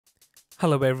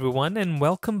Hello everyone and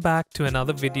welcome back to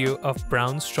another video of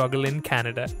Brown's Struggle in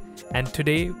Canada. And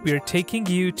today we are taking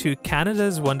you to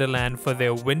Canada's Wonderland for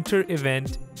their winter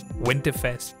event,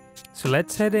 Winterfest. So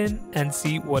let's head in and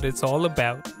see what it's all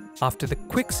about. After the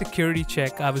quick security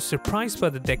check, I was surprised by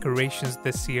the decorations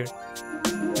this year.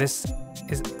 This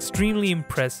is extremely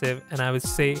impressive, and I would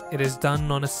say it is done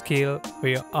on a scale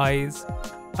where your eyes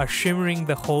are shimmering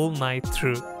the whole night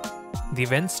through. The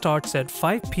event starts at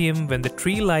 5 p.m. when the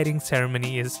tree lighting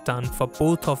ceremony is done for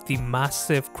both of the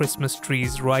massive Christmas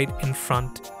trees right in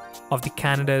front of the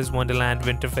Canada's Wonderland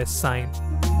Winterfest sign.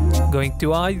 Going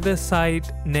to either side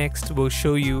next will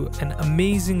show you an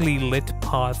amazingly lit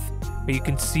path where you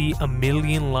can see a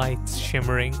million lights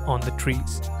shimmering on the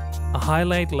trees. A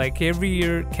highlight like every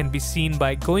year can be seen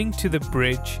by going to the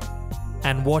bridge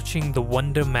and watching the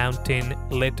Wonder Mountain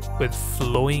lit with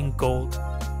flowing gold.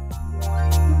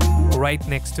 Right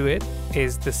next to it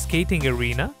is the skating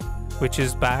arena, which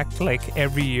is back like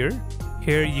every year.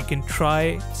 Here you can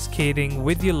try skating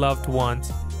with your loved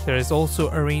ones. There is also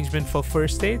arrangement for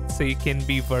first aid, so you can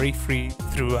be very free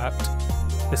throughout.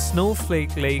 The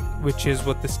Snowflake Lake, which is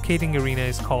what the skating arena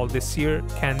is called this year,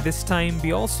 can this time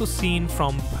be also seen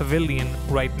from Pavilion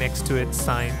right next to its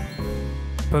sign.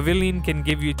 Pavilion can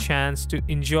give you a chance to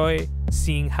enjoy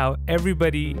seeing how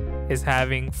everybody is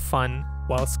having fun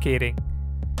while skating,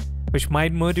 which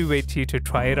might motivate you to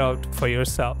try it out for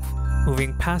yourself.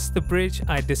 Moving past the bridge,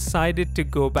 I decided to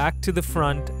go back to the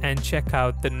front and check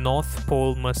out the North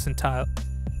Pole Mercantile.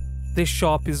 This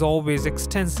shop is always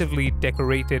extensively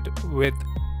decorated with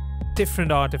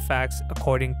different artifacts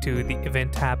according to the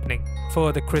event happening.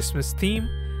 For the Christmas theme,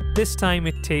 this time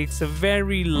it takes a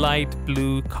very light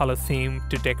blue color theme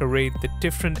to decorate the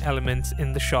different elements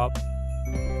in the shop.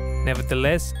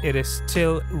 Nevertheless, it is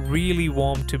still really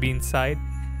warm to be inside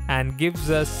and gives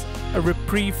us a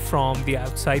reprieve from the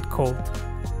outside cold.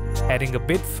 Heading a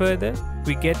bit further,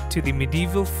 we get to the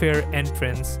Medieval Fair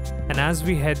entrance, and as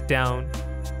we head down,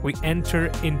 we enter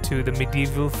into the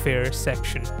Medieval Fair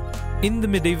section. In the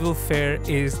Medieval Fair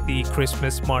is the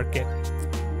Christmas market.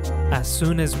 As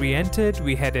soon as we entered,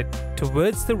 we headed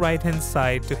towards the right-hand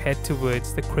side to head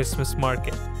towards the Christmas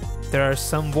market. There are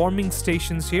some warming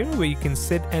stations here where you can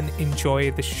sit and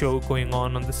enjoy the show going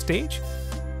on the stage.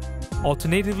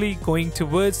 Alternatively, going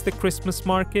towards the Christmas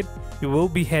market, you will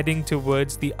be heading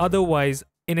towards the otherwise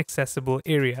inaccessible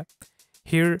area.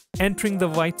 Here, entering the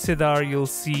White Cedar, you'll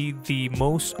see the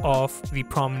most of the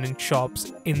prominent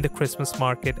shops in the Christmas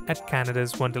market at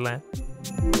Canada's Wonderland.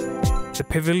 The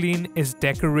pavilion is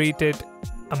decorated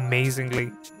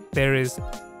amazingly. There is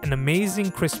an amazing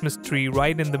Christmas tree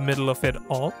right in the middle of it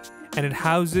all, and it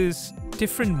houses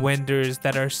different vendors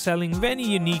that are selling very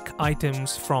unique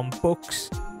items from books,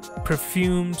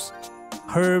 perfumes,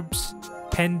 herbs,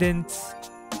 pendants,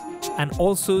 and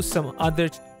also some other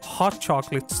hot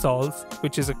chocolate stalls,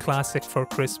 which is a classic for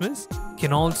Christmas. You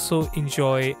can also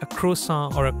enjoy a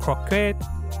croissant or a croquette,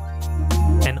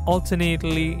 and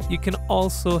alternately you can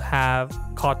also have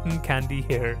cotton candy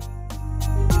here.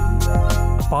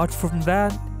 Apart from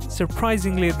that,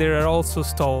 surprisingly, there are also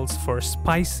stalls for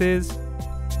spices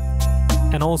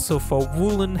and also for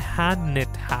woolen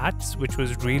hand-knit hats, which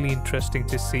was really interesting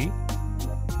to see,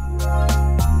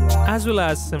 as well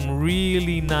as some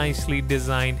really nicely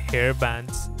designed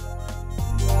hairbands.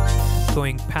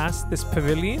 Going past this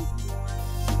pavilion,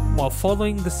 while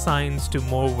following the signs to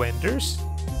more vendors,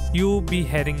 you'll be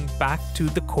heading back to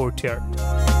the courtyard.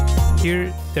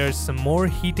 Here, there's some more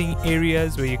heating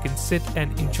areas where you can sit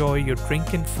and enjoy your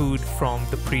drink and food from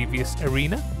the previous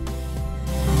arena.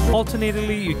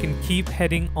 Alternatively, you can keep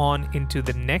heading on into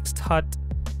the next hut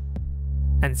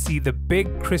and see the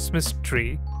big Christmas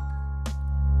tree.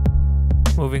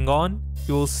 Moving on,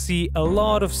 you will see a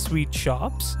lot of sweet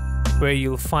shops where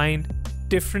you'll find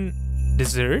different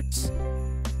desserts.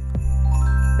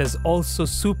 There's also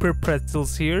super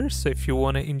pretzels here, so if you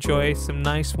want to enjoy some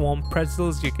nice warm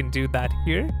pretzels, you can do that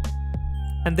here.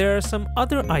 And there are some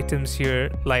other items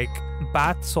here like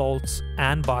bath salts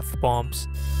and bath bombs.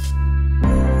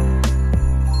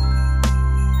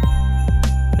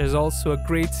 There's also a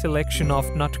great selection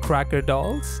of nutcracker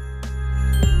dolls.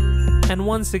 And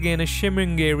once again, a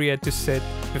shimmering area to sit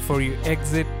before you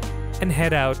exit and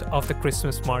head out of the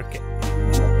Christmas market.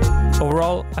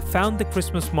 Overall, I found the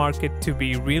Christmas market to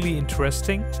be really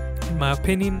interesting. In my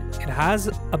opinion, it has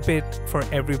a bit for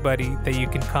everybody that you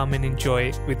can come and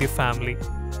enjoy with your family.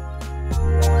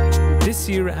 This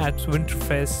year at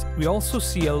Winterfest, we also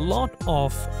see a lot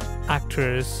of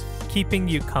actors keeping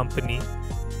you company.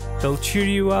 They'll cheer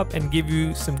you up and give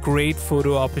you some great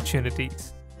photo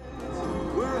opportunities.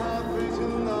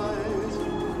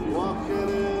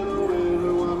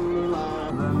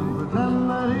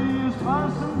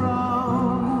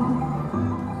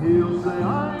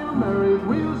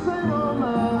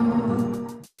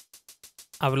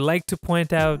 would like to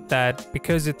point out that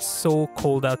because it's so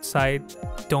cold outside,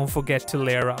 don't forget to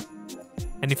layer up.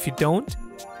 And if you don't,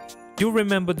 do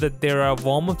remember that there are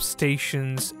warm-up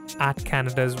stations at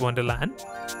Canada's Wonderland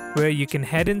where you can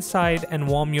head inside and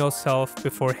warm yourself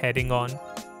before heading on.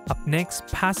 Up next,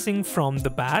 passing from the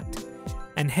bat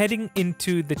and heading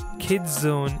into the kids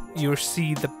zone, you'll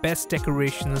see the best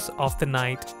decorations of the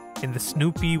night in the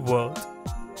Snoopy world.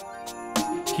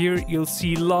 Here you'll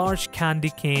see large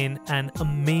candy cane and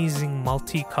amazing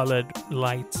multicolored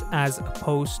lights as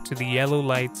opposed to the yellow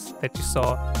lights that you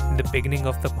saw in the beginning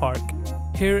of the park.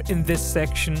 Here in this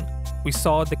section, we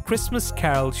saw the Christmas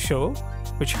Carol show,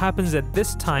 which happens at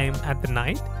this time at the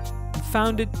night, and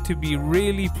found it to be a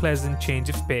really pleasant change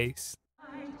of pace.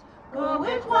 Go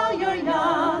it while you're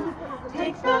young,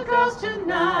 take the girls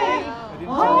tonight.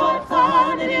 Oh, what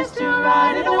fun it is to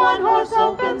ride in a one-horse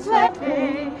open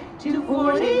sleigh.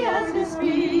 240 as his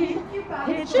speed,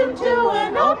 hitch him to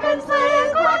an open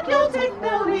sleigh. Clark, you'll take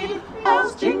the lead.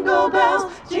 Bells, jingle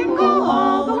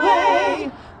all the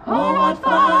way. Oh, what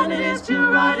fun it is to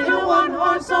ride in a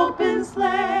one-horse open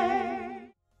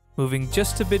sleigh. Moving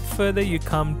just a bit further, you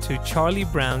come to Charlie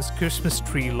Brown's Christmas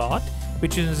tree lot,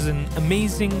 which is an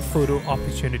amazing photo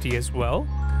opportunity as well.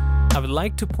 I would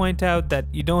like to point out that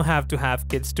you don't have to have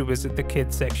kids to visit the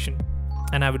kids section,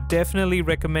 and I would definitely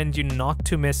recommend you not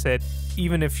to miss it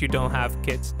even if you don't have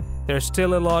kids. There are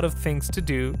still a lot of things to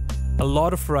do, a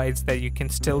lot of rides that you can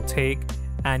still take,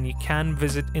 and you can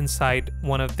visit inside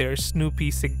one of their Snoopy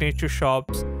signature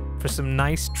shops for some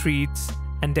nice treats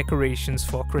and decorations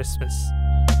for Christmas.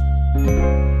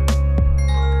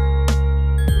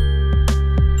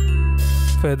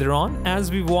 Further on, as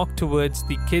we walk towards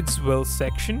the Kidsville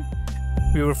section,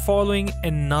 we were following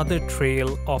another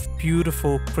trail of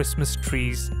beautiful Christmas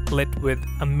trees lit with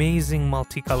amazing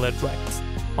multicolored lights.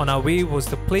 On our way was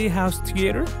the Playhouse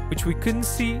Theatre, which we couldn't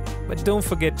see, but don't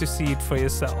forget to see it for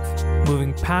yourself.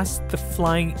 Moving past the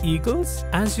Flying Eagles,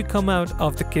 as you come out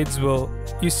of the Kidsville,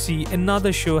 you see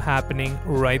another show happening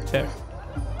right there.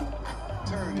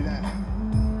 Turn it out.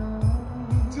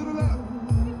 To the left.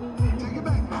 Take it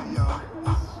back now, y'all.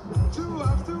 2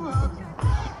 hops, 2 hops.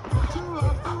 2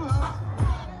 hops, 2 hops.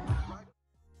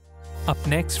 Up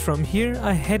next from here,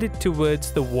 I headed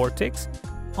towards the Vortex.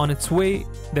 On its way,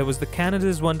 there was the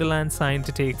Canada's Wonderland sign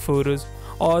to take photos,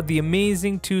 or the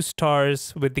amazing 2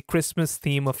 stars with the Christmas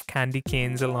theme of candy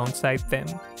canes alongside them.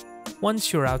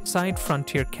 Once you're outside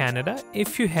Frontier Canada,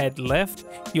 if you head left,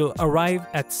 you'll arrive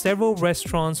at several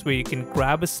restaurants where you can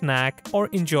grab a snack or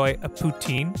enjoy a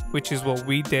poutine, which is what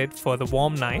we did for the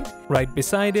warm night. Right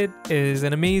beside it is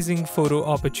an amazing photo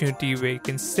opportunity where you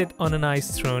can sit on a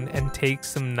nice throne and take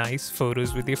some nice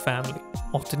photos with your family.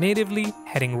 Alternatively,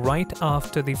 heading right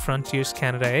after the Frontiers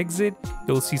Canada exit,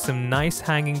 you'll see some nice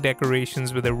hanging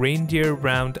decorations with a reindeer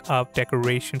round up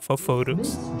decoration for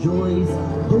photos.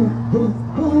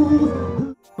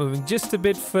 Moving just a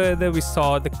bit further, we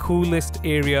saw the coolest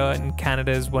area in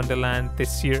Canada's Wonderland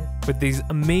this year, with these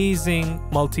amazing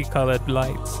multicolored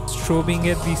lights strobing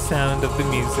at the sound of the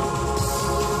music.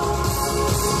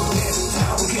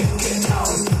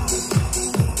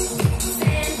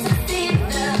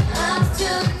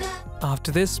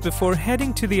 After this, before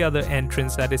heading to the other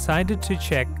entrance, I decided to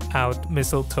check out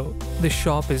Mistletoe. The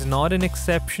shop is not an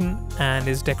exception and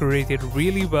is decorated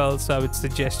really well, so I would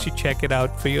suggest you check it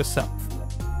out for yourself.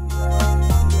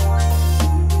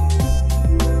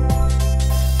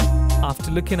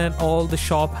 After looking at all the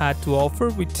shop had to offer,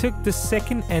 we took the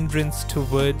second entrance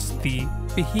towards the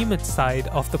behemoth side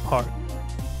of the park.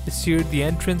 This year, the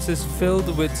entrance is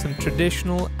filled with some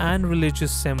traditional and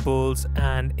religious symbols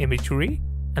and imagery,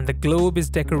 and the globe is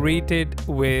decorated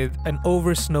with an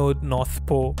over-snowed North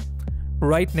Pole.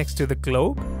 Right next to the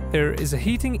globe, there is a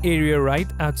heating area right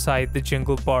outside the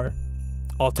Jingle Bar.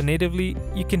 Alternatively,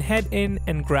 you can head in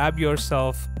and grab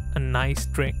yourself a nice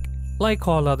drink. Like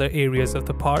all other areas of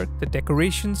the park, the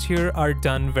decorations here are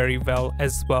done very well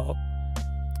as well.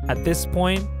 At this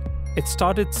point, it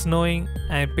started snowing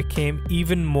and it became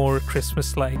even more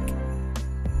Christmas-like.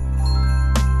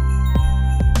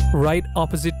 Right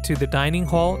opposite to the dining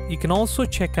hall, you can also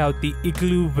check out the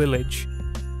Igloo Village,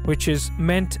 which is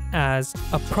meant as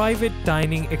a private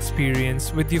dining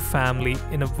experience with your family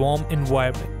in a warm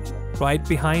environment. Right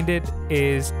behind it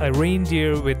is a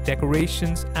reindeer with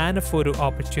decorations and a photo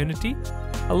opportunity,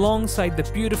 alongside the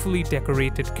beautifully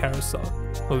decorated carousel.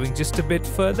 Moving just a bit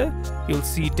further, you'll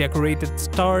see decorated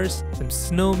stars, some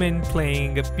snowmen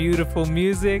playing a beautiful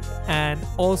music, and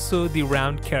also the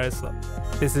round carousel.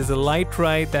 This is a light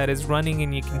ride that is running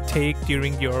and you can take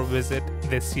during your visit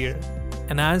this year.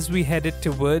 And as we headed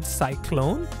towards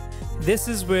Cyclone, This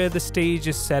is where the stage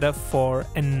is set up for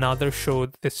another show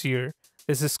this year.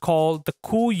 This is called the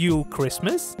Cool You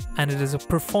Christmas, and it is a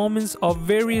performance of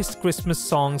various Christmas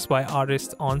songs by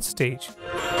artists on stage.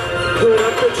 Put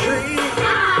up the tree,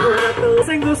 put up the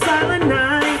single silent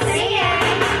night,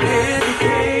 candy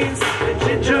canes and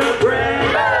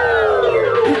gingerbread.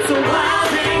 It's a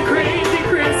wild and crazy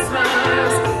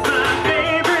Christmas, my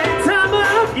favorite time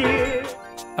of year.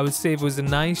 I would say it was a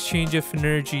nice change of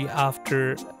energy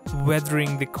after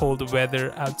weathering the cold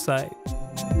weather outside.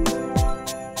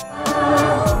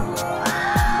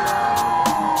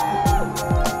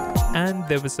 And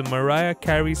there was some Mariah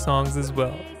Carey songs as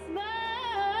well.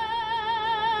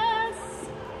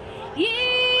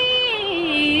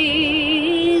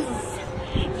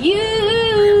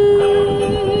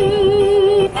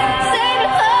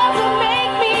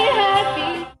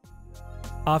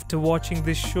 After watching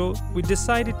this show, we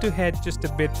decided to head just a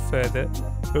bit further,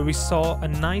 where we saw a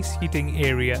nice heating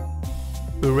area.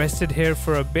 We rested here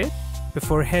for a bit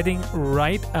before heading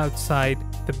right outside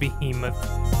the behemoth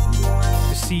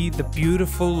to see the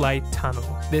beautiful light tunnel.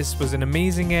 This was an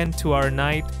amazing end to our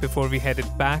night before we headed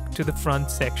back to the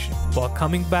front section. While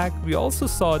coming back, we also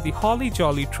saw the Holly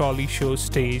Jolly Trolley show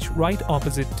stage right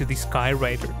opposite to the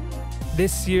Skyrider.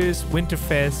 This year's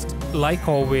Winterfest, like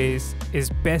always, is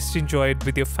best enjoyed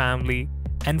with your family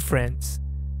and friends.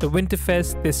 The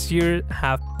Winterfest this year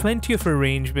have plenty of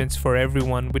arrangements for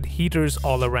everyone with heaters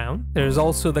all around. There is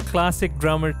also the classic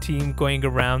drummer team going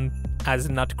around as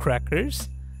nutcrackers.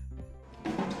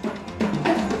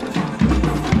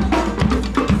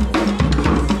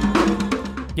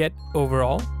 Yet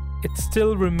overall, it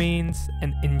still remains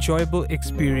an enjoyable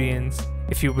experience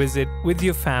if you visit with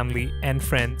your family and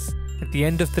friends. At the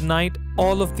end of the night,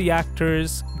 all of the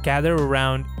actors gather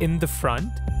around in the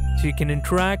front so you can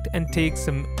interact and take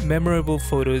some memorable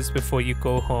photos before you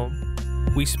go home.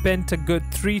 We spent a good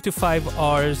 3 to 5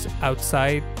 hours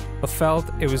outside, but felt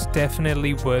it was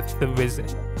definitely worth the visit.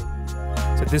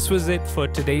 So this was it for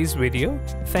today's video.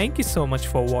 Thank you so much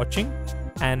for watching.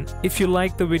 And if you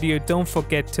liked the video, don't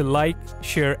forget to like,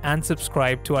 share and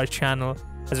subscribe to our channel,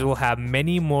 as we'll have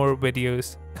many more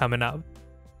videos coming up.